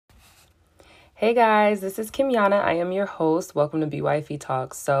Hey guys, this is Kimyana. I am your host. Welcome to BYFE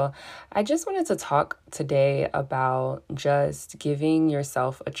Talks. So, I just wanted to talk today about just giving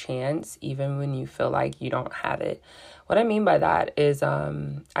yourself a chance even when you feel like you don't have it. What I mean by that is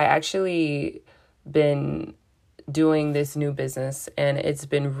I actually been doing this new business and it's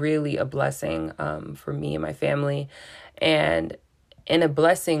been really a blessing for me and my family. And a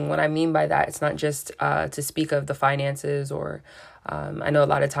blessing, what I mean by that, it's not just to speak of the finances or I know a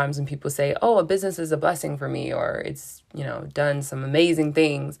lot of times when people say, oh, a business is a blessing for me or it's, done some amazing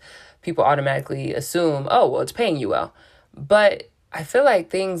things, people automatically assume, oh, well, it's paying you well. But I feel like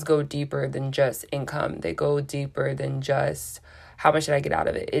things go deeper than just income. They go deeper than just how much did I get out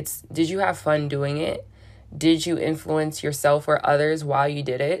of it? It's, did you have fun doing it? Did you influence yourself or others while you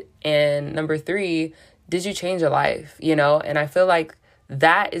did it? And number three, did you change a life? And I feel like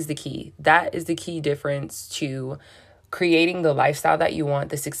that is the key. That is the key difference to creating the lifestyle that you want,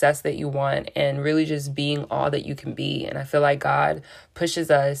 the success that you want, and really just being all that you can be. And I feel like God pushes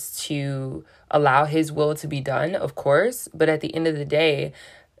us to allow his will to be done, of course. But at the end of the day,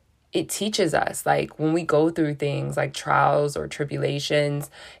 it teaches us, like when we go through things like trials or tribulations,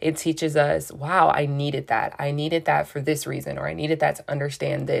 it teaches us, wow, I needed that. I needed that for this reason, or I needed that to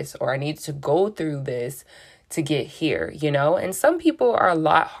understand this, or I need to go through this to get here, And some people are a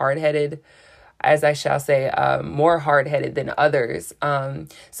lot hard-headed, as I shall say, more hard-headed than others.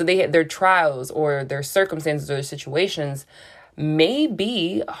 So their trials or their circumstances or their situations may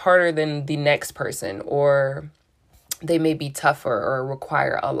be harder than the next person, or they may be tougher or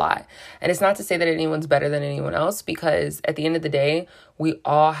require a lot. And it's not to say that anyone's better than anyone else, because at the end of the day, we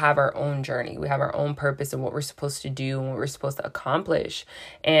all have our own journey. We have our own purpose and what we're supposed to do and what we're supposed to accomplish.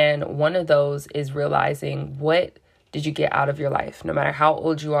 And one of those is realizing, what did you get out of your life? No matter how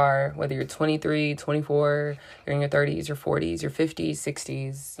old you are, whether you're 23, 24, you're in your 30s, your 40s, your 50s,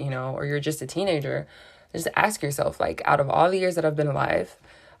 60s, or you're just a teenager, just ask yourself, like, out of all the years that I've been alive,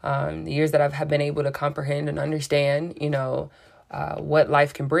 the years that I've been able to comprehend and understand, what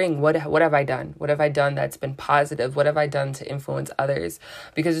life can bring. What have I done? What have I done that's been positive? What have I done to influence others?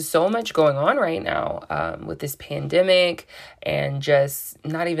 Because there's so much going on right now with this pandemic, and just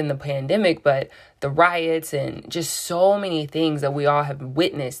not even the pandemic, but the riots and just so many things that we all have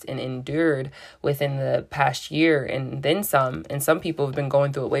witnessed and endured within the past year and then some. And some people have been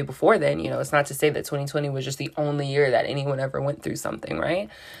going through it way before then. It's not to say that 2020 was just the only year that anyone ever went through something, right?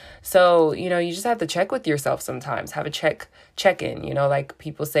 So, you just have to check with yourself sometimes, have a check-in, like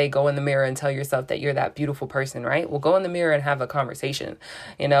people say, go in the mirror and tell yourself that you're that beautiful person, right? Well, go in the mirror and have a conversation.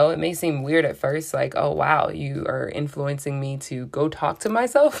 It may seem weird at first, like, oh, wow, you are influencing me to go talk to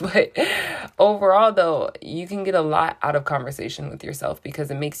myself. But overall, though, you can get a lot out of conversation with yourself,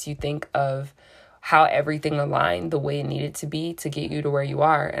 because it makes you think of how everything aligned the way it needed to be to get you to where you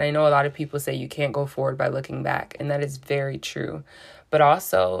are. And I know a lot of people say you can't go forward by looking back, and that is very true. But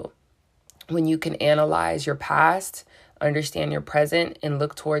also, when you can analyze your past, understand your present, and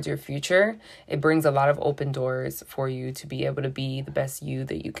look towards your future, it brings a lot of open doors for you to be able to be the best you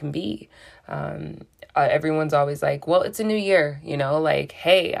that you can be. Everyone's always like, well, it's a new year, like,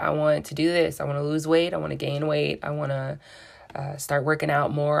 hey, I want to do this. I want to lose weight. I want to gain weight. I want to start working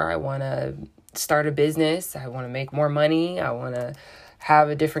out more. I want to start a business. I want to make more money. I want to have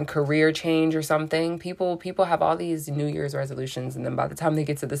a different career change or something. People have all these New Year's resolutions, and then by the time they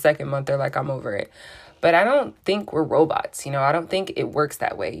get to the second month, they're like, I'm over it. But I don't think we're robots. I don't think it works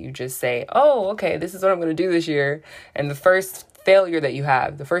that way. You just say, oh, okay, this is what I'm going to do this year. And the first failure that you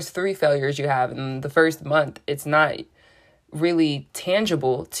have, the first 3 failures you have in the first month, it's not really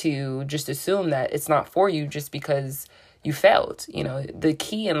tangible to just assume that it's not for you just because you failed. The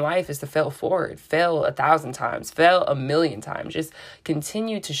key in life is to fail forward, fail 1,000 times, fail 1,000,000 times. Just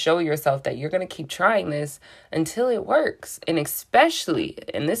continue to show yourself that you're going to keep trying this until it works. And especially,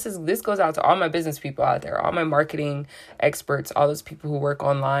 and this goes out to all my business people out there, all my marketing experts, all those people who work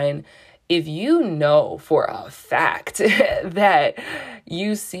online. If you know for a fact that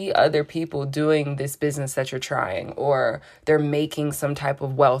you see other people doing this business that you're trying, or they're making some type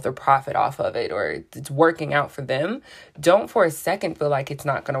of wealth or profit off of it, or it's working out for them, don't for a second feel like it's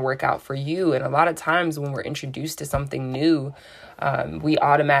not going to work out for you. And a lot of times when we're introduced to something new, we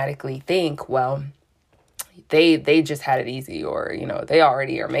automatically think, well, they just had it easy, or, they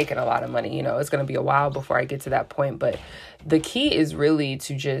already are making a lot of money. It's going to be a while before I get to that point. But the key is really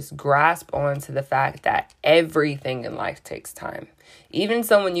to just grasp onto the fact that everything in life takes time. Even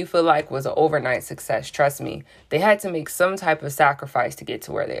someone you feel like was an overnight success, trust me, they had to make some type of sacrifice to get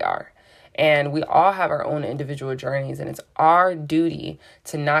to where they are. And we all have our own individual journeys, and it's our duty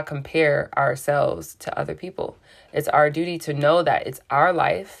to not compare ourselves to other people. It's our duty to know that it's our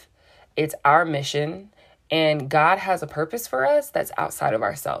life, It's our mission. And God has a purpose for us that's outside of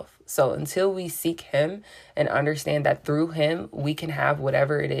ourselves. So until we seek him and understand that through him, we can have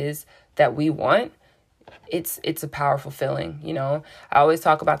whatever it is that we want, it's a powerful feeling, you know. I always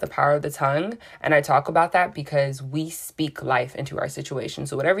talk about the power of the tongue, and I talk about that because we speak life into our situation.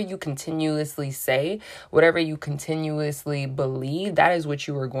 So whatever you continuously say, whatever you continuously believe, that is what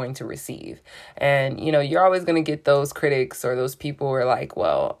you are going to receive. And, you know, you're always going to get those critics or those people who are like,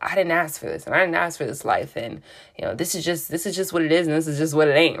 well, I didn't ask for this and I didn't ask for this life. And, you know, this is just what it is and this is just what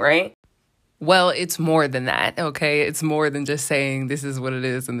it ain't, right? Well, it's more than that, okay? It's more than just saying this is what it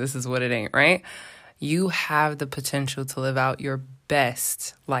is and this is what it ain't, right? You have the potential to live out your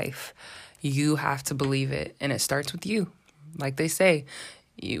best life. You have to believe it. And it starts with you. Like they say,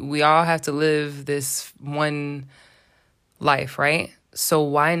 we all have to live this one life, right? So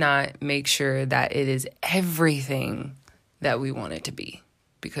why not make sure that it is everything that we want it to be?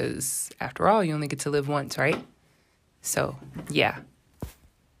 Because after all, you only get to live once, right? So, yeah.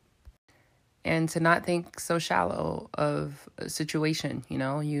 And to not think so shallow of a situation, you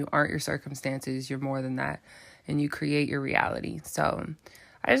know, you aren't your circumstances, you're more than that, and you create your reality. So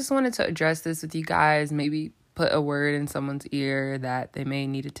I just wanted to address this with you guys, maybe put a word in someone's ear that they may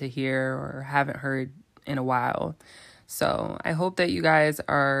needed to hear or haven't heard in a while. So I hope that you guys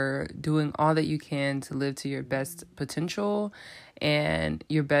are doing all that you can to live to your best potential and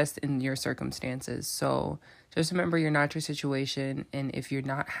your best in your circumstances. So just remember, you're not your situation, and if you're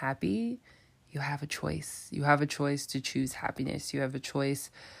not happy, you have a choice. You have a choice to choose happiness. You have a choice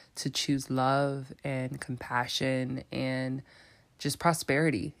to choose love and compassion and just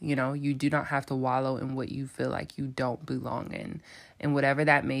prosperity. You know, you do not have to wallow in what you feel like you don't belong in. And whatever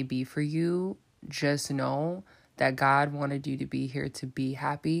that may be for you, just know that God wanted you to be here to be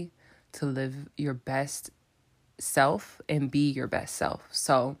happy, to live your best self and be your best self.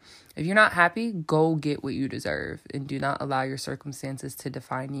 So if you're not happy, go get what you deserve and do not allow your circumstances to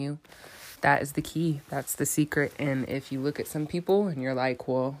define you. That is the key. That's the secret. And if you look at some people and you're like,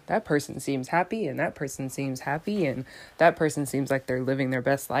 well, that person seems happy and that person seems happy and that person seems like they're living their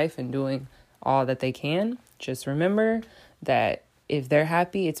best life and doing all that they can, just remember that if they're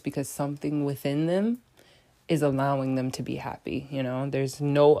happy, it's because something within them is allowing them to be happy. You know, there's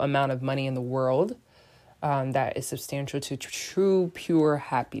no amount of money in the world that is substantial to true, pure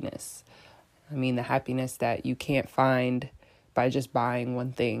happiness. I mean, the happiness that you can't find by just buying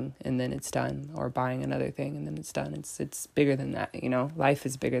one thing and then it's done, or buying another thing and then it's done. It's bigger than that, you know. Life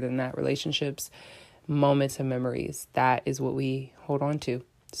is bigger than that. Relationships, moments, and memories, that is what we hold on to.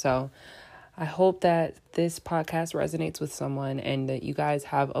 So I hope that this podcast resonates with someone and that you guys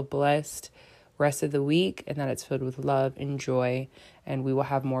have a blessed rest of the week and that it's filled with love and joy, and we will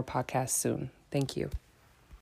have more podcasts soon. Thank you.